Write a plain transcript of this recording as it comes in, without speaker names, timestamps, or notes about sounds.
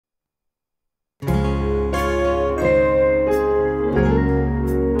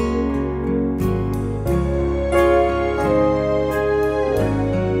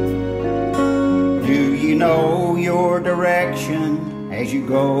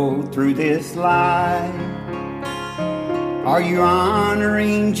go through this life? Are you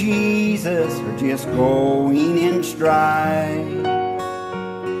honoring Jesus or just going in stride?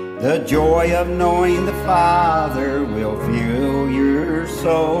 The joy of knowing the Father will fill your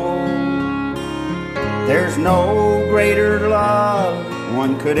soul. There's no greater love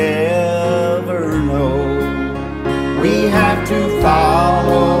one could ever know. We have to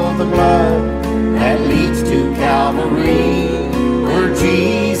follow the blood that leads to Calvary, where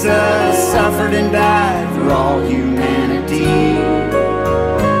Jesus suffered and died for all humanity.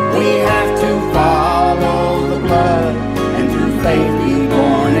 We have to follow the blood and through faith be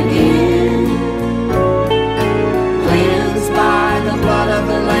born again. Cleansed by the blood of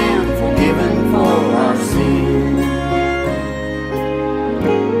the Lamb, forgiven for our sin.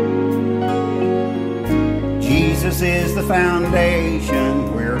 Jesus is the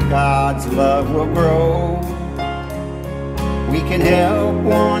foundation where God's love will grow. We can help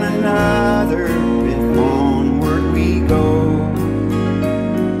one another if onward we go.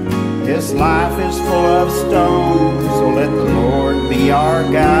 This life is full of stones, so let the Lord be our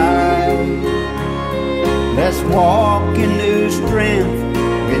guide. Let's walk in new strength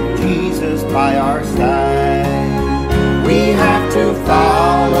with Jesus by our side. We have to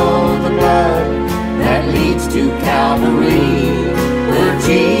follow the blood that leads to Calvary, where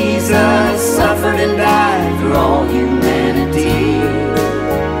Jesus suffered and died for all humanity.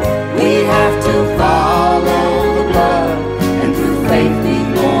 We have to follow the blood and through faith be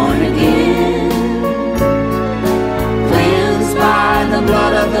born again. Cleansed by the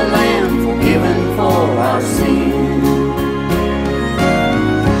blood of the Lamb, forgiven for our sin.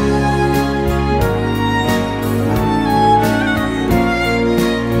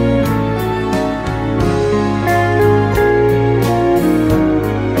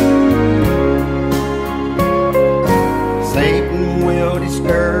 Satan will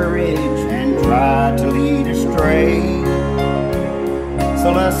discourage and try to lead astray.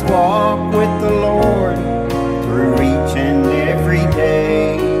 So let's walk with the Lord through each and every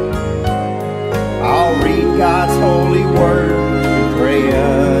day. I'll read God's holy word